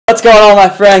What's going on, my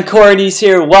friend? Corey's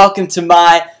here. Welcome to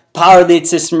my Power Lead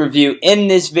System review. In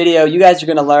this video, you guys are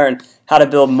going to learn how to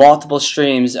build multiple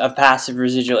streams of passive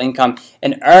residual income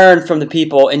and earn from the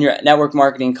people in your network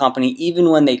marketing company even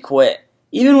when they quit.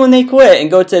 Even when they quit and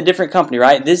go to a different company,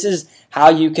 right? This is how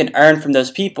you can earn from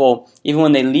those people even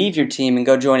when they leave your team and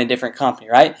go join a different company,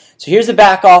 right? So here's the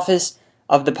back office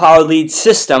of the Power Lead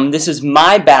System. This is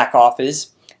my back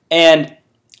office, and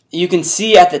you can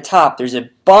see at the top there's a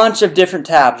bunch of different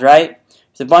tabs, right?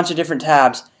 There's a bunch of different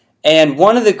tabs. And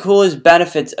one of the coolest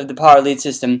benefits of the Power Lead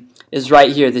System is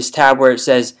right here, this tab where it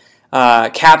says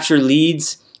capture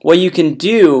leads. What you can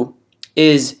do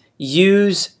is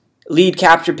use lead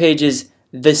capture pages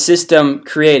the system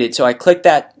created. So I click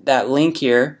that link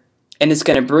here, and it's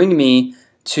going to bring me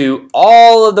to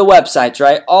all of the websites,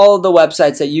 right? All of the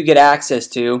websites that you get access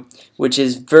to, which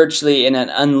is virtually in an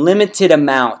unlimited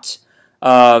amount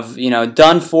of,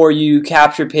 done for you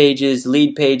capture pages,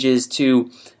 lead pages to,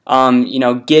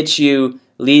 get you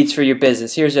leads for your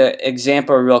business. Here's an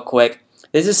example real quick.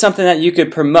 This is something that you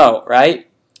could promote, right?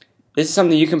 This is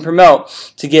something you can promote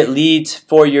to get leads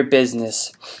for your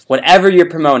business, whatever you're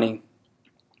promoting.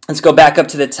 Let's go back up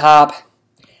to the top.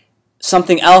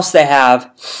 Something else they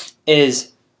have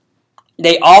is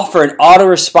they offer an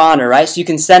autoresponder, right? So you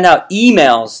can send out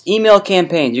emails, email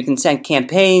campaigns. You can send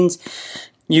campaigns.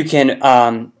 You can,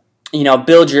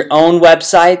 build your own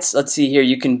websites. Let's see here.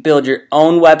 You can build your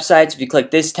own websites if you click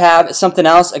this tab. Something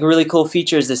else, a really cool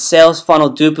feature is the sales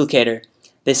funnel duplicator.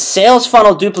 The sales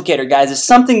funnel duplicator, guys, is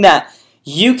something that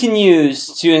you can use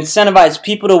to incentivize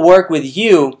people to work with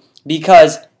you,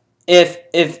 because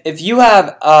if you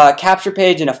have a capture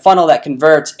page and a funnel that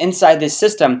converts inside this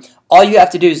system, all you have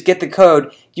to do is get the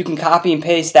code. You can copy and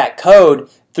paste that code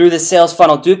through the sales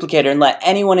funnel duplicator and let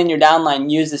anyone in your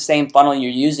downline use the same funnel you're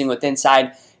using with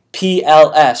inside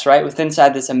PLS, right? With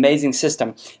inside this amazing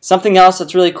system. Something else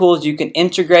that's really cool is you can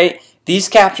integrate these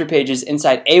capture pages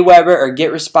inside Aweber or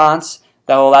GetResponse.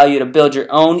 That will allow you to build your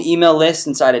own email list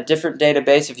inside a different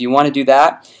database if you want to do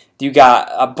that. You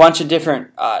got a bunch of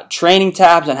different training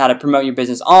tabs on how to promote your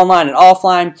business online and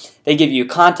offline. They give you a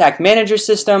contact manager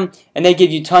system, and they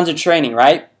give you tons of training,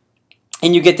 right?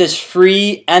 And you get this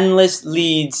free endless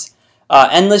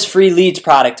free leads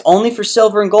product only for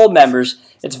silver and gold members.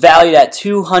 It's valued at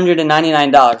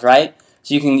 $299, right?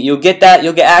 So you'll get that.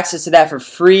 You'll get access to that for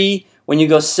free when you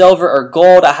go silver or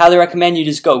gold. I highly recommend you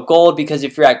just go gold, because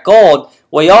if you're at gold,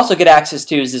 what you also get access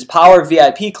to is this Power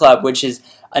VIP Club, which is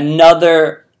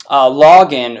another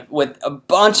login with a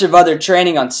bunch of other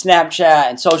training on Snapchat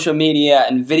and social media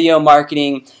and video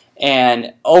marketing.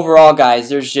 And overall, guys,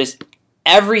 there's just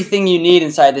everything you need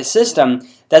inside this system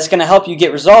that's going to help you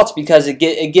get results, because it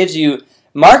gives you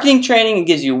marketing training, it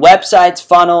gives you websites,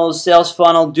 funnels, sales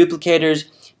funnel, duplicators.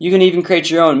 You can even create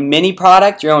your own mini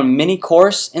product, your own mini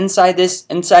course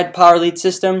inside Power Lead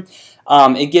System.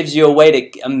 It gives you a way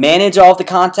to manage all of the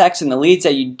contacts and the leads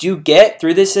that you do get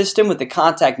through this system with the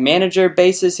contact manager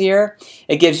basis here.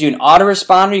 It gives you an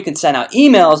autoresponder. You can send out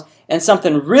emails, and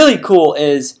something really cool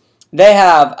is they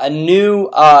have a new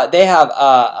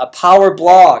a power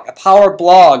blog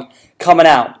coming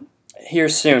out here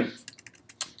soon,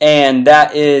 and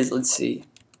that is let's see,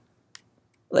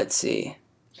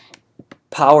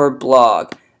 Power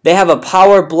Blog. They have a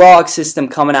Power Blog system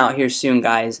coming out here soon,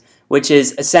 guys, which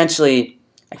is essentially,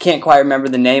 I can't quite remember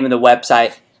the name of the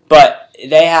website, but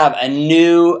they have a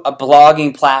new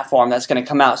blogging platform that's going to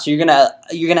come out. So you're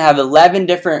gonna have 11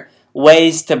 different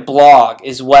ways to blog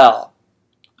as well.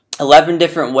 11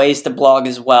 different ways to blog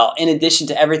as well, in addition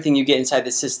to everything you get inside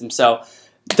the system. So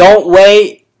don't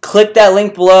wait. Click that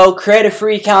link below. Create a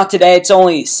free account today. It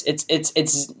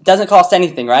doesn't cost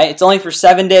anything, right? It's only for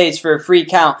 7 days for a free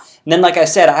account. And then, like I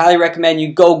said, I highly recommend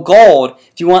you go gold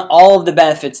if you want all of the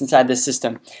benefits inside this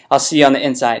system. I'll see you on the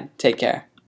inside. Take care.